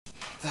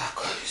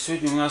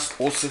Сегодня у нас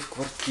осы в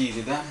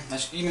квартире, да?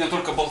 Значит, именно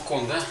только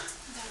балкон, да? Да.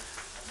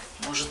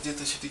 Может,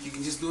 где-то все-таки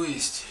гнездо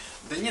есть?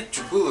 Да нет,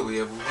 что было бы,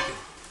 я бы увидел.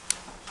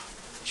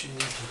 Ничего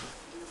нет.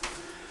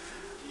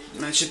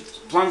 Значит,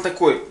 план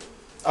такой.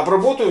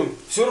 Обработаю,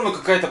 все равно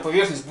какая-то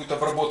поверхность будет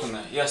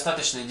обработана, и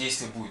остаточное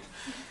действие будет.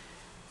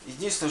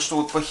 Единственное, что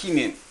вот по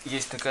химии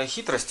есть такая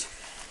хитрость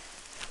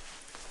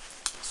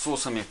с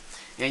осами.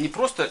 Я не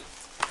просто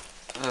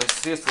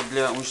средство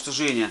для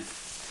уничтожения,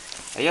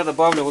 а я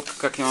добавлю, вот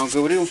как я вам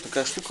говорил,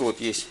 такая штука вот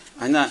есть.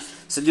 Она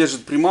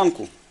содержит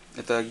приманку,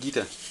 это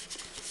гита.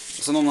 В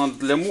основном надо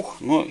для мух,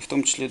 но и в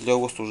том числе для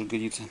ос тоже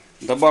годится.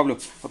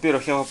 Добавлю,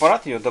 во-первых, я в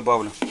аппарат ее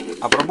добавлю,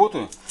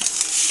 обработаю.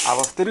 А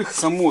во-вторых,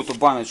 саму эту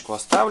баночку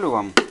оставлю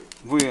вам.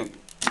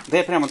 Да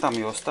я прямо там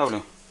ее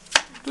оставлю.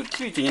 Тут,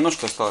 видите,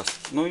 немножко осталось.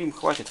 Но им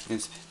хватит, в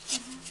принципе.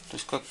 То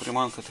есть как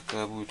приманка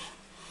такая будет.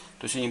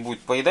 То есть они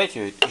будут поедать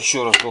ее,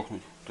 еще раз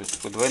дохнуть. То есть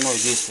такое двойное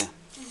действие.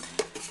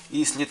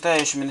 И с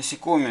летающими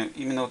насекомыми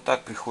именно вот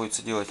так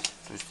приходится делать.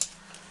 То есть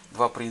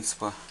два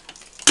принципа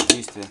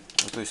действия.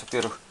 То есть,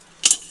 во-первых,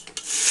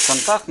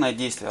 контактное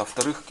действие, а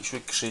во-вторых, еще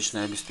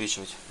кишечное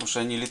обеспечивать. Потому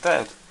что они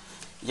летают,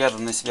 яда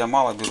на себя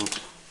мало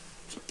берут.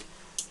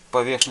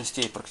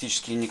 Поверхностей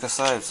практически не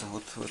касаются.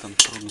 Вот в этом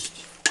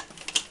трудности.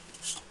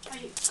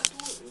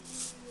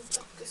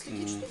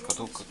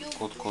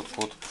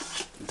 Кот.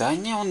 Да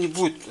не, он не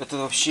будет. Это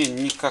вообще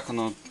никак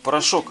оно.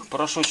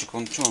 Порошочек,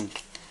 он что он?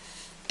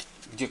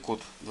 Где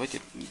кот?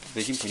 Давайте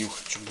дадим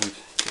понюхать, что будет.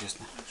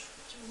 Интересно.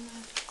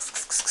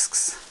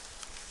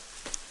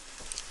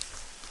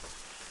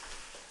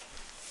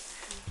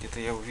 Где-то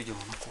я увидел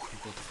на кухне,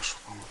 куда-то пошел,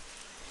 по-моему.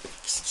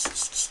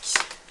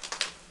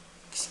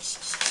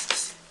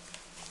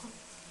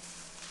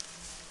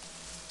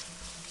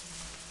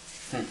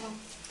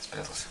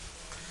 Спрятался.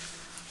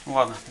 Ну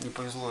ладно, не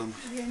повезло ему.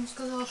 Я ему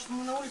сказала, что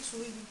мы на улицу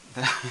выйдем.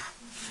 Да.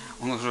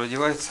 Он уже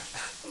одевается.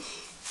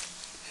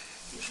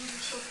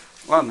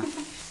 Ладно.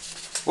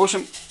 В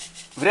общем,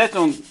 вряд ли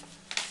он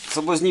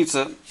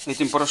соблазнится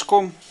этим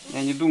порошком.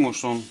 Я не думаю,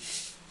 что он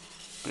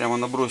прямо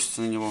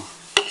набросится на него.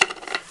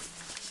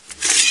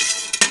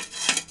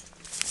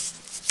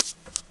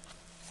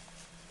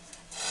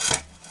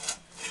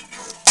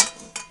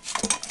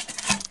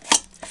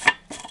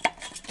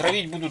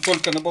 Травить буду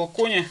только на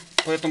балконе,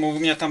 поэтому вы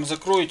меня там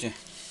закроете.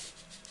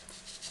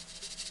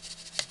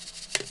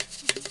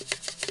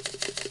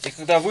 И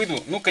когда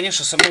выйду, ну,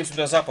 конечно, со мной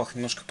сюда запах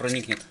немножко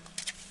проникнет.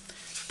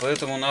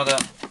 Поэтому надо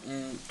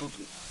тут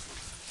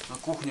на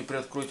кухне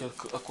приоткрыть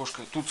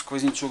окошко, тут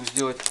сквознячок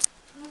сделать.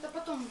 Ну, это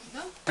потом уже,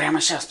 да?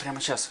 Прямо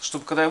сейчас.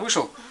 Чтобы когда я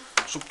вышел,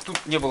 чтобы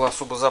тут не было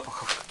особо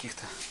запахов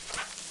каких-то.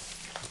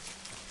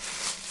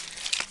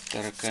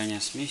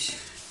 Тараканья смесь.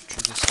 Что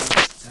за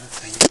смесь?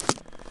 Тараканья.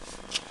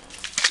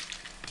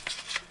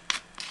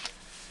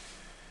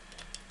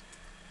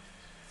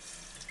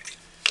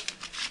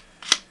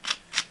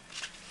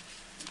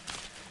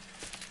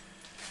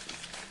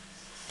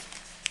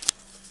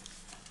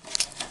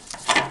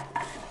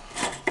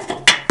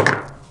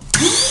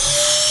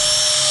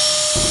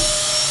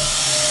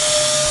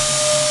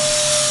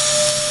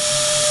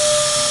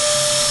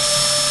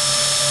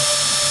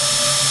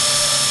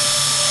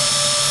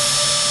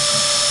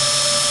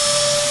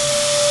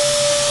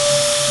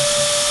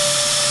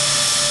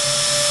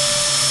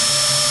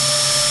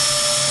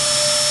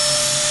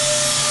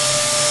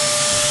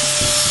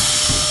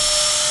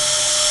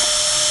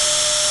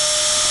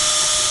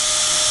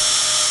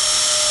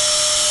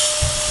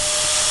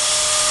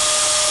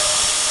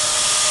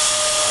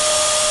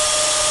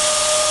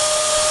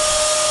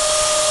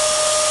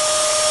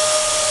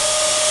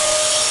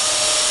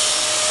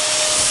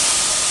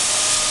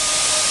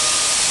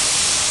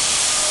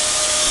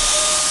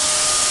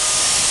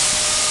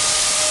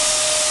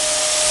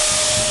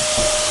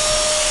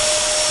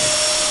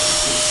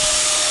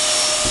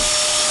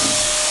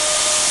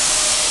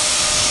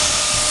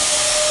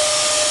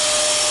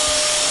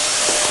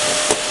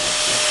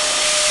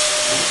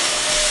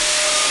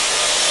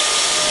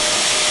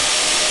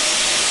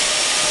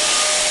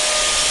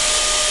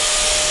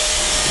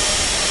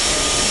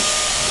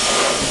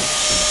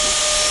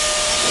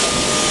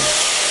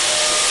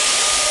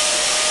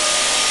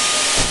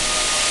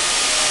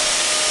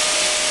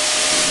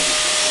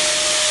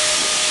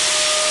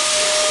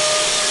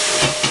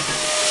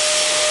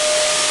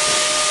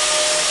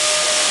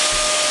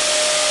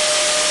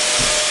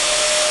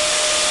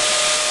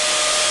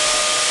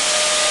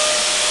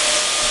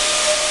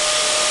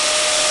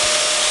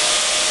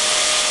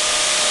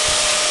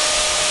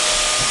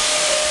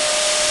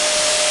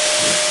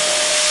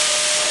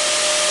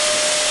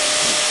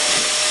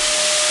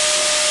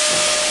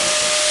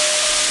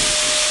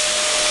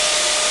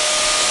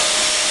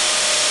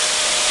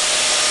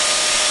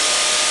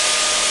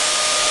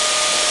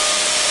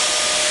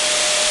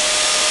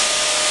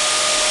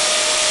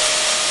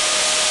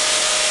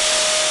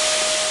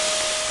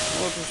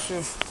 Вот и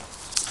все.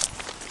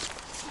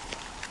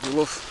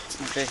 Делов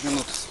на 5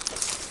 минут.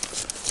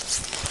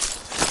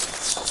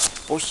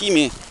 По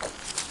химии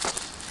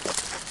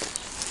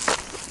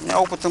у меня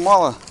опыта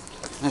мало.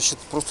 Значит,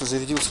 просто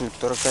зарядил свою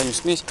тараканью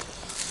смесь.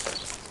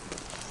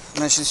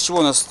 Значит, с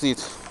чего она стоит?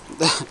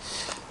 Да,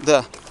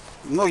 да.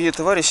 Многие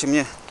товарищи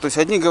мне... То есть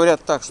одни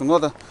говорят так, что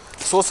надо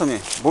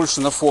сосами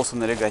больше на фосы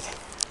налегать.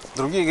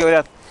 Другие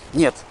говорят,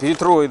 нет,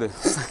 перитроиды.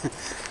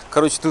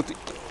 Короче, тут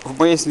в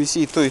моей смеси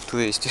и то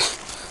есть.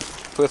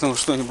 Поэтому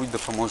что-нибудь да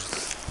поможет.